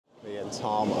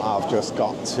Tom, I've just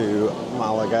got to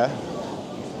Malaga.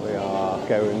 We are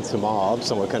going to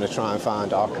Marbs and we're going to try and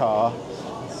find our car.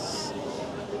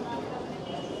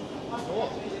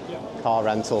 Car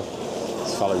rental.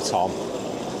 Let's follow Tom.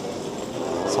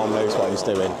 Tom knows what he's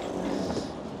doing.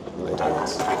 They don't.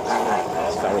 It's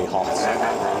very hot.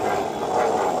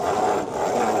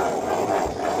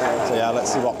 So yeah,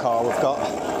 let's see what car we've got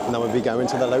and then we'll be going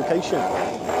to the location.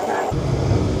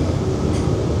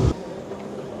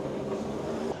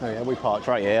 Oh yeah, we parked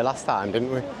right here last time,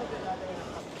 didn't we?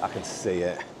 I can see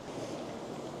it.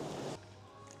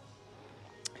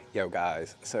 Yo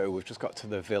guys, so we've just got to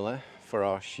the villa for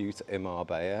our shoot in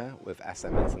Marbella with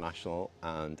SM International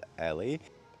and Elley.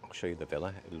 I'll show you the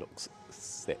villa, it looks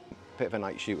sick. Bit of a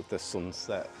night shoot with the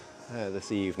sunset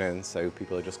this evening, so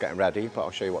people are just getting ready, but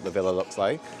I'll show you what the villa looks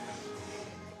like.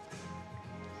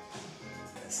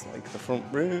 It's like the front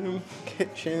room,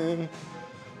 kitchen,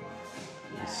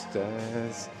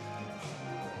 stairs.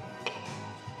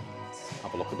 Let's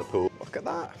have a look at the pool. Look at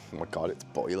that. Oh my god, it's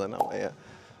boiling out here.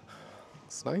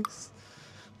 It's nice.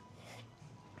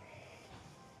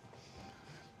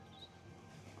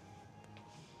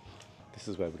 This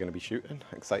is where we're going to be shooting.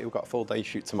 Excited, we've got a full day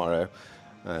shoot tomorrow.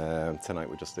 Tonight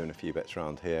we're just doing a few bits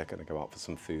around here, going to go out for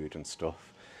some food and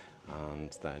stuff. And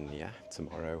then yeah,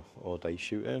 tomorrow all day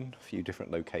shooting, a few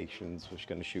different locations. We're just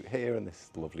going to shoot here in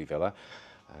this lovely villa.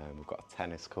 We've got a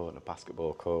tennis court and a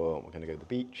basketball court. We're going to go to the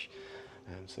beach.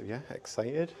 So yeah,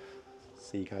 excited.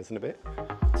 See you guys in a bit.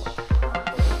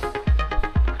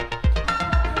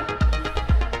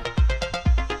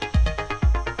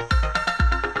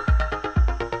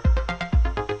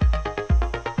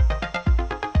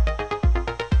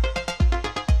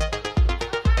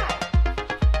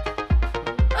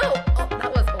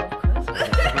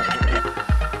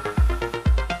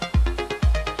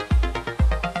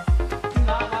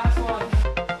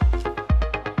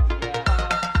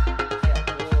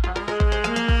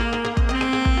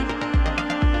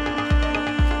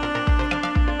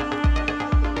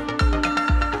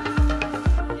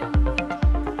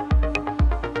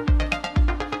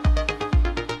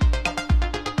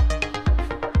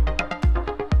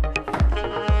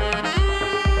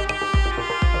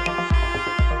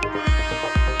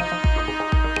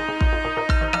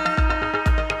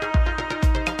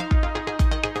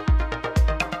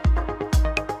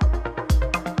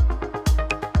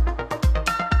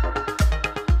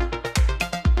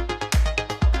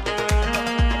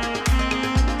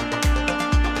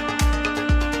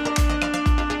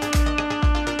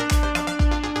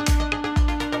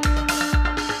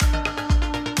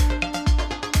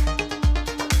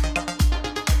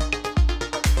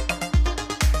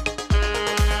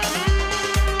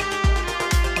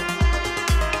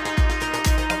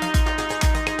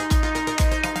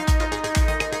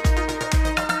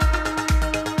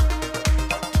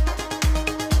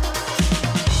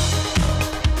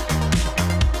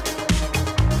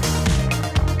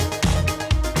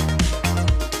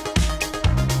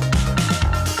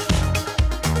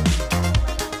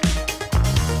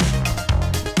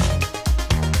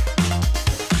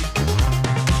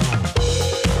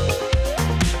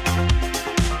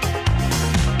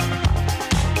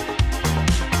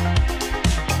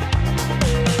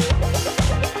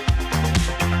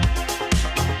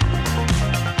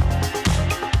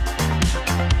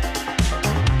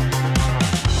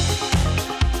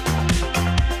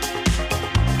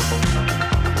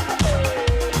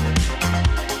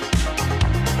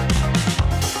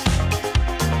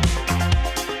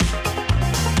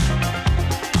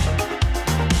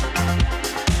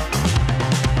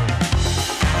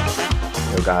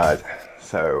 Guys,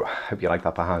 so hope you like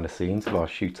that behind the scenes of our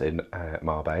shoot in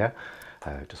Marbella.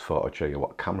 Just thought I'd show you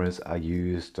what cameras I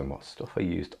used and what stuff I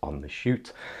used on the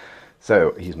shoot.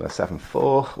 So I used my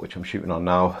 7.4, which I'm shooting on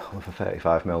now with a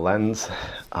 35mm lens.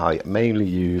 I mainly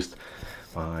used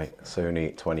my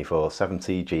Sony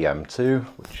 2470 GM2,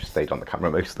 which stayed on the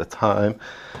camera most of the time.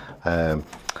 I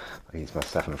used my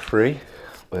 7.3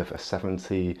 with a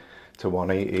 70 to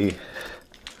 180.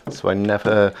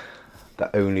 So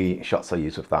the only shots I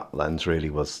used with that lens really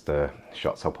was the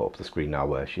shots I'll put up the screen now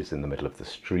where she's in the middle of the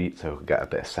street, so I could get a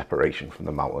bit of separation from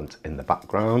the mountains in the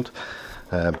background.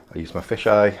 I used my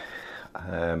fisheye,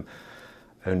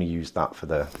 only used that for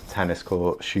the tennis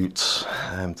court shoots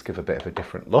to give a bit of a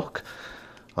different look.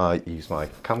 I use my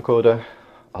camcorder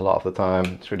a lot of the time.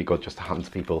 It's really good just to hand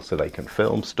to people so they can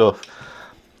film stuff.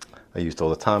 I used all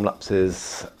the time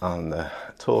lapses and the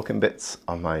talking bits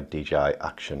on my DJI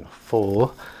Action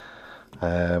 4.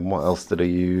 What else did I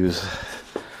use?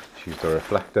 Used a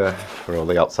reflector for all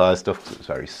the outside stuff because it was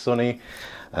very sunny.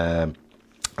 And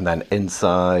then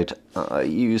inside I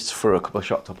used for a couple of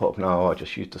shots I put up now, I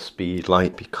just used a speed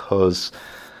light because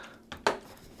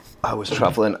I was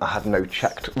travelling, I had no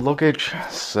checked luggage,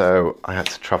 so I had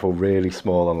to travel really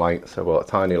small and light. So I brought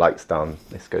tiny lights down.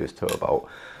 This goes to about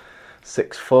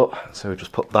 6 foot, so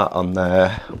just put that on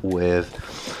there with,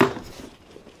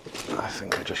 I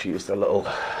think I just used a little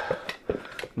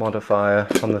modifier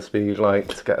on the speed light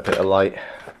to get a bit of light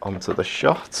onto the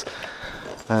shot.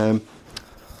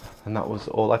 And that was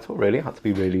all I took really. It had to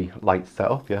be really light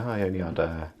setup. Yeah, I only had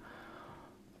a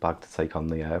bag to take on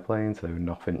the airplane, so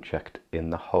nothing checked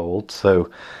in the hold. So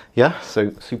yeah,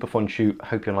 so super fun shoot.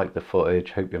 Hope you like the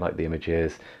footage, hope you like the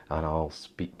images, and I'll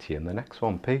speak to you in the next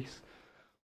one. Peace.